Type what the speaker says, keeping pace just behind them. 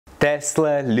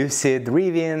Tesla, Lucid,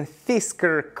 Rivian,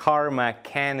 Fisker, Karma,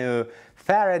 Canoo,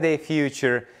 Faraday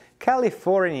Future,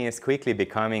 California is quickly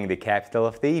becoming the capital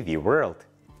of the EV world.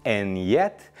 And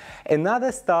yet,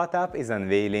 another startup is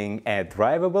unveiling a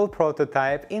drivable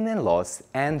prototype in Los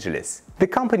Angeles. The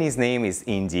company's name is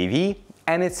Indi EV,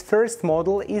 and its first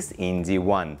model is Indi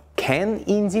One. Can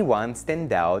Indi One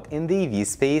stand out in the EV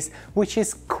space, which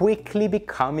is quickly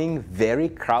becoming very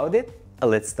crowded?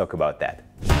 Let's talk about that.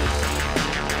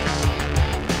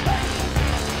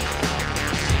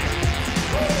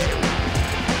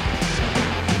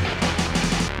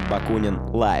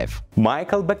 Bakunin Live.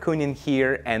 Michael Bakunin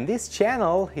here, and this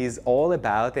channel is all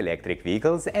about electric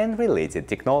vehicles and related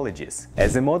technologies.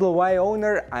 As a Model Y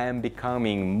owner, I am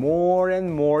becoming more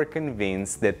and more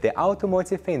convinced that the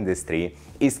automotive industry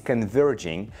is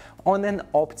converging on an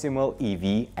optimal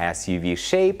EV SUV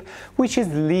shape, which is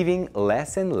leaving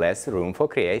less and less room for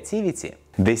creativity.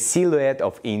 The silhouette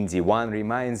of Indi One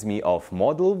reminds me of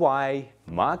Model Y,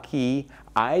 Mach-E,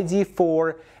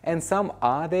 ID.4 and some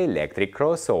other electric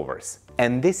crossovers.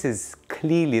 And this is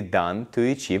clearly done to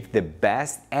achieve the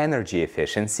best energy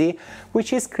efficiency,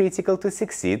 which is critical to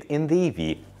succeed in the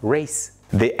EV race.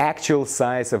 The actual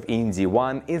size of Indi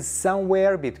One is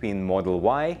somewhere between Model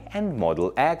Y and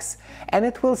Model X, and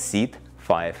it will seat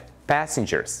 5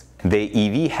 passengers. The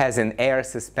EV has an air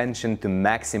suspension to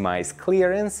maximize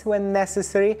clearance when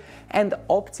necessary and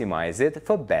optimize it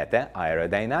for better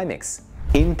aerodynamics.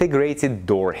 Integrated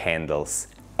door handles,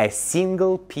 a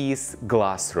single-piece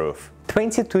glass roof,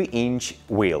 22-inch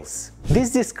wheels.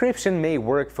 This description may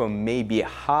work for maybe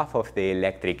half of the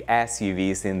electric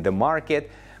SUVs in the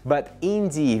market, but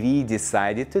Indi EV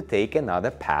decided to take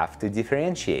another path to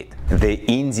differentiate. The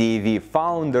Indi EV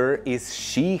founder is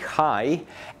Shi Hai,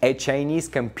 a Chinese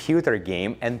computer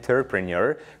game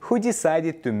entrepreneur who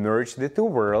decided to merge the two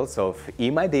worlds of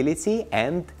e-mobility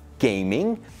and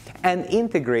gaming and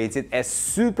integrated a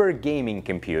super gaming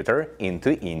computer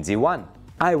into Indi One.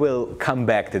 I will come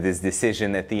back to this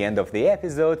decision at the end of the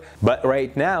episode, but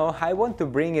right now I want to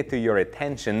bring it to your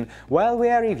attention while we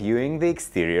are reviewing the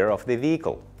exterior of the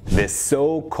vehicle. The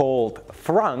so-called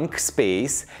frunk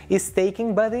space is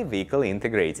taken by the vehicle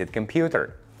integrated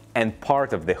computer, and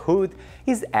part of the hood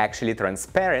is actually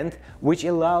transparent, which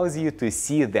allows you to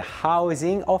see the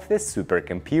housing of the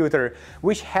supercomputer,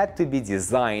 which had to be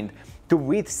designed to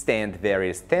withstand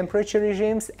various temperature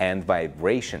regimes and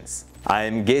vibrations.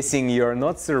 I'm guessing you're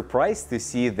not surprised to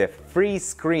see the 3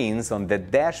 screens on the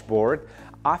dashboard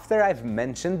after I've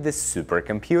mentioned the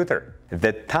supercomputer.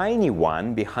 The tiny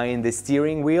one behind the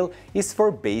steering wheel is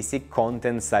for basic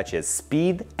content such as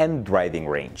speed and driving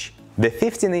range. The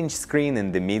 15-inch screen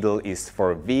in the middle is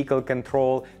for vehicle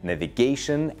control,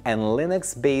 navigation and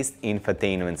Linux-based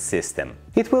infotainment system.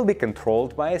 It will be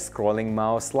controlled by a scrolling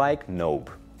mouse-like knob.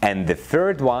 And the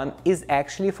third one is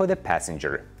actually for the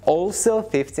passenger, also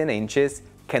 15 inches,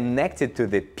 connected to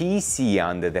the PC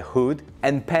under the hood,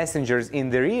 and passengers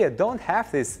in the rear don't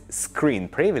have this screen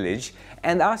privilege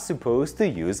and are supposed to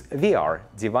use VR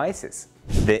devices.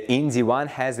 The Indi One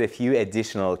has a few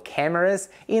additional cameras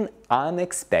in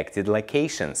unexpected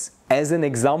locations. As an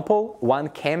example, one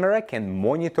camera can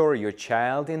monitor your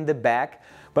child in the back,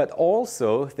 but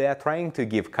also they are trying to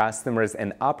give customers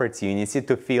an opportunity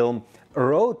to film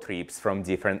road trips from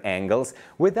different angles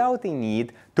without the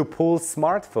need to pull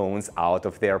smartphones out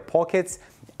of their pockets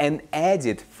and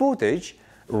edit footage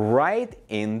right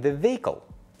in the vehicle.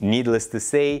 Needless to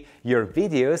say, your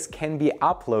videos can be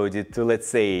uploaded to, let's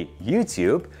say,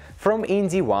 YouTube from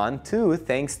Indi One too,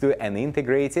 thanks to an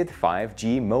integrated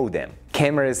 5G modem.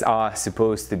 Cameras are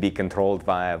supposed to be controlled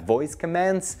via voice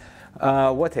commands.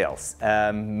 What else?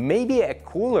 Maybe a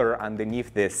cooler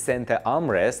underneath the center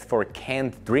armrest for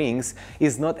canned drinks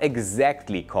is not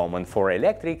exactly common for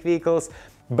electric vehicles,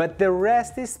 but the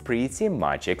rest is pretty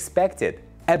much expected.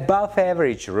 Above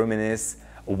average roominess,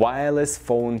 wireless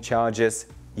phone chargers,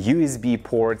 USB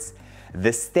ports.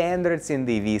 The standards in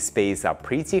the EV space are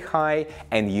pretty high,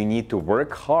 and you need to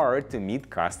work hard to meet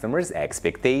customers'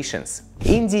 expectations.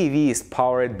 Indi EV is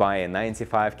powered by a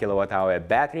 95 kWh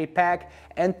battery pack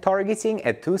and targeting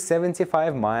a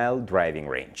 275-mile driving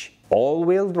range.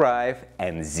 All-wheel drive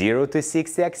and 0 to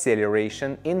 60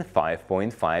 acceleration in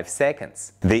 5.5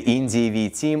 seconds. The Indi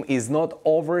EV team is not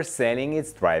overselling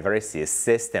its driver assist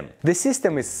system. The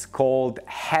system is called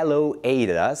Hello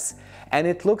ADAS, and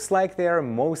it looks like they are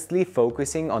mostly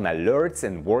focusing on alerts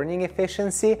and warning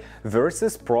efficiency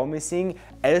versus promising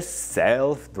a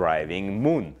self-driving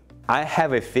moon. I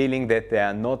have a feeling that they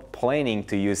are not planning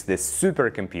to use the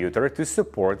supercomputer to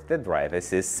support the driver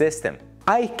assist system.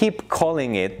 I keep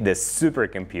calling it the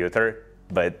supercomputer,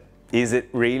 but Is it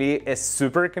really a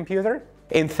supercomputer?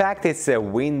 In fact, it's a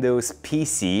Windows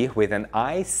PC with an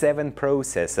i7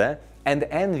 processor and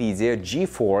NVIDIA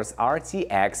GeForce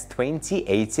RTX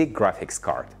 2080 graphics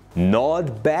card.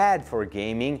 Not bad for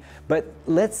gaming, but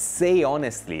let's say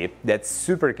honestly that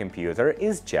supercomputer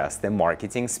is just a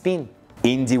marketing spin.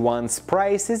 Indi One's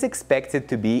price is expected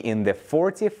to be in the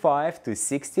 $45,000 to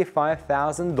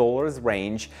 $65,000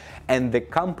 range, and the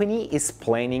company is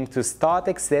planning to start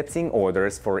accepting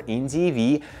orders for Indi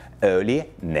EV early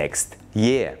next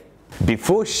year.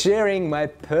 Before sharing my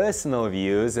personal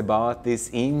views about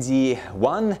this Indi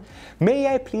One, may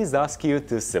I please ask you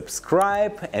to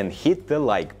subscribe and hit the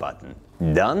like button.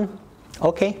 Done?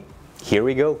 Okay, here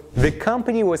we go. The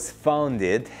company was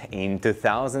founded in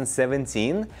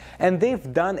 2017 and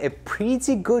they've done a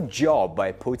pretty good job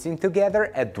by putting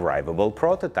together a drivable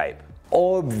prototype.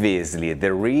 Obviously,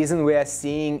 the reason we are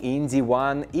seeing Indi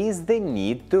One is the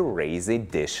need to raise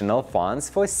additional funds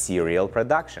for serial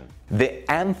production. The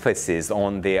emphasis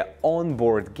on their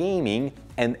onboard gaming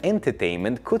and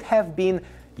entertainment could have been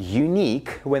unique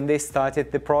when they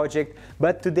started the project,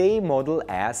 but today Model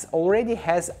S already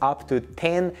has up to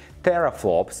 10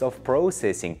 teraflops of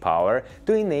processing power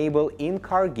to enable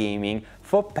in-car gaming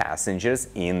for passengers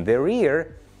in the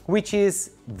rear, which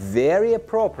is very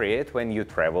appropriate when you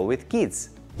travel with kids.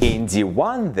 Indi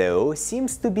One, though,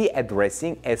 seems to be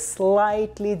addressing a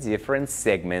slightly different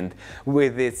segment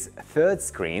with its third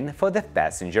screen for the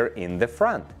passenger in the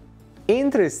front.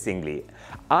 Interestingly,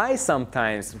 I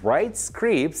sometimes write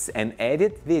scripts and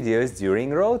edit videos during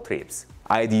road trips.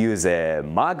 I'd use a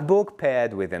MacBook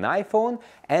paired with an iPhone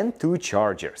and 2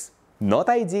 chargers. Not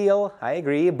ideal, I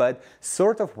agree, but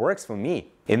sort of works for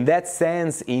me. In that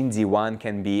sense, Indi One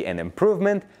can be an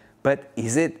improvement, but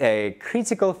is it a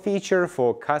critical feature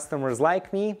for customers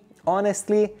like me?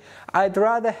 Honestly, I'd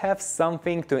rather have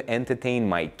something to entertain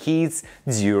my kids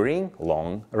during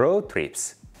long road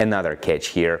trips. Another catch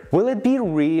here. Will it be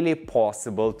really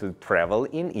possible to travel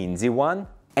in Indi One?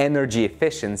 Energy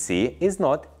efficiency is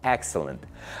not excellent.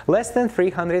 Less than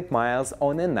 300 miles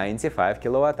on a 95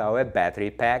 kWh battery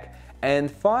pack,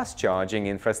 and fast charging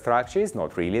infrastructure is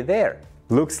not really there.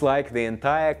 Looks like the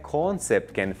entire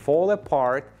concept can fall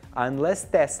apart unless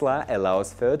Tesla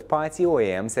allows third-party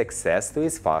OEMs access to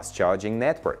its fast-charging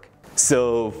network.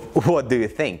 So, what do you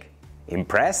think?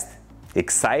 Impressed?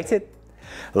 Excited?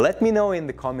 Let me know in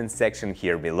the comment section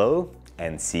here below,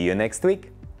 and see you next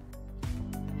week!